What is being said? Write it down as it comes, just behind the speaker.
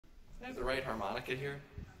have the right harmonica here?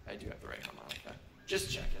 I do have the right harmonica.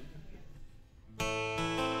 Just checking.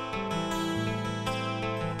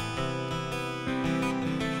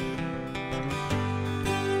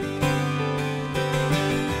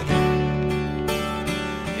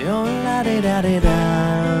 Oh, la di da di da,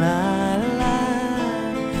 la la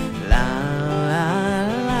la la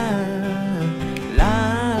la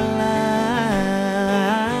la.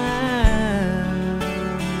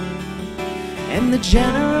 And the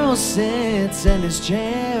general sits in his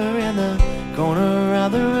chair in the corner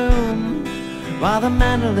of the room, while the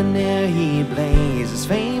mandolineer he plays his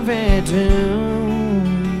favorite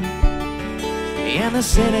tune. And they're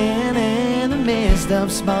sitting in the midst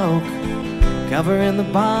of smoke, covering the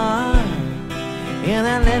bar in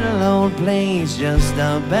that little old place just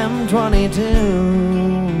up M22.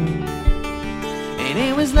 And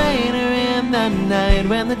it was later in the night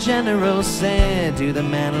when the general said to the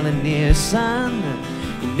mandolineer, son,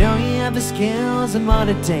 you know you have the skills and what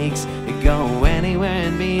it takes to go anywhere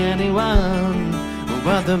and be anyone.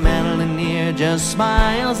 But the mandolineer just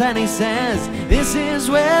smiles and he says, this is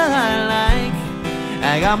where I like.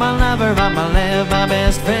 I got my lover on my left, my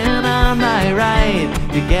best friend on my right.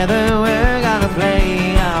 Together we're gonna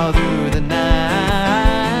play all through the night.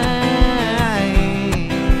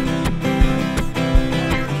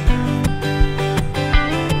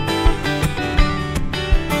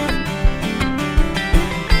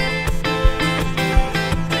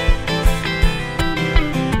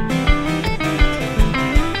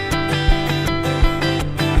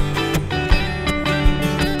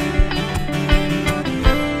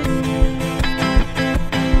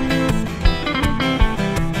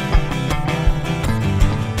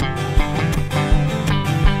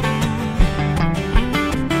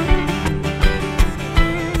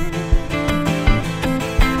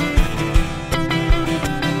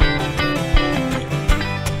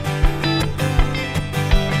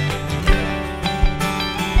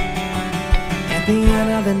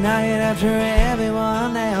 The night after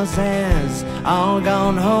everyone else has all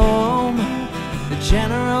gone home, the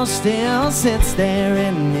general still sits there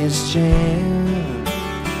in his chair,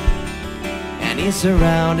 and he's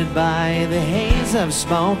surrounded by the haze of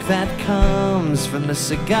smoke that comes from the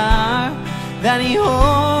cigar that he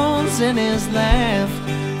holds in his left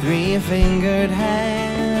three-fingered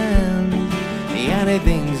hand. And he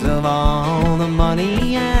thinks of all the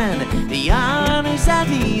money and the honors that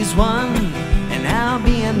he's won, and how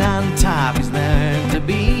being on top he's learned to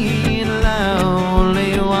be the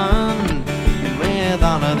lonely one. And with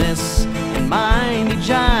all of this in mind, he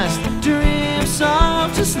just drifts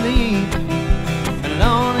off to sleep.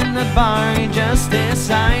 Alone in the bar, he just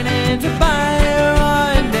decided to buy her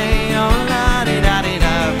one day. Oh, la-di-da-di-da.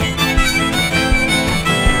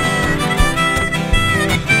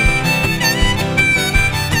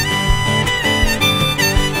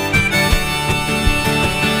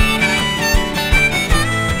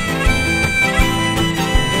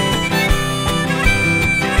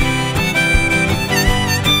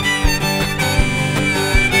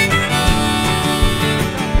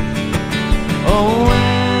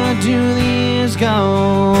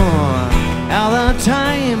 Go, how the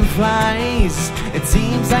time flies. It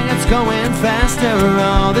seems like it's going faster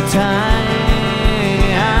all the time.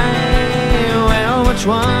 Well, which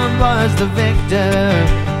one was the victor?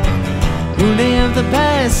 Who lived the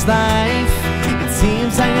best life? It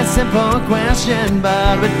seems like a simple question,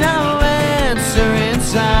 but with no answer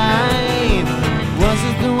inside. Was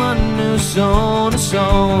it the one who sold his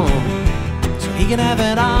soul so he could have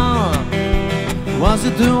it all? Was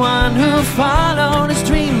it the one who followed his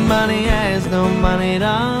dream but he has no money at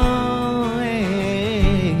all?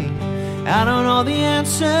 Hey, I don't know the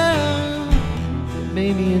answer,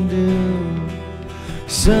 maybe you do.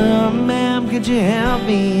 So ma'am, could you help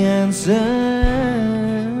me answer?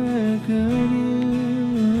 Could you?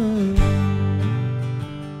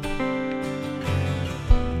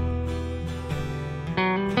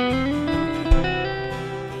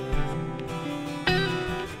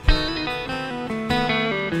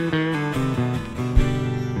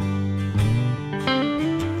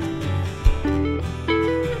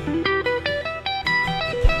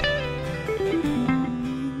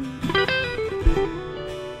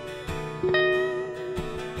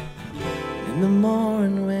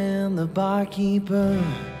 Barkeeper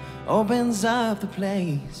opens up the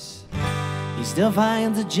place. He still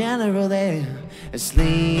finds the general there,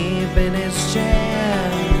 asleep in his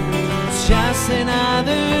chair. It's just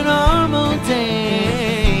another normal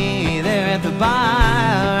day there at the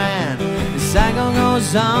bar, and the cycle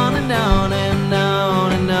goes on and on and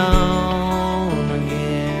on and on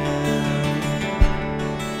again.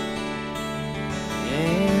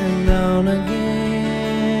 And on. born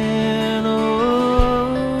again. Oh.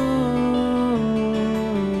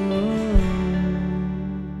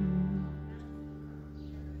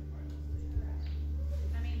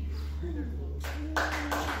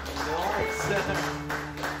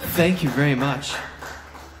 Thank you very much.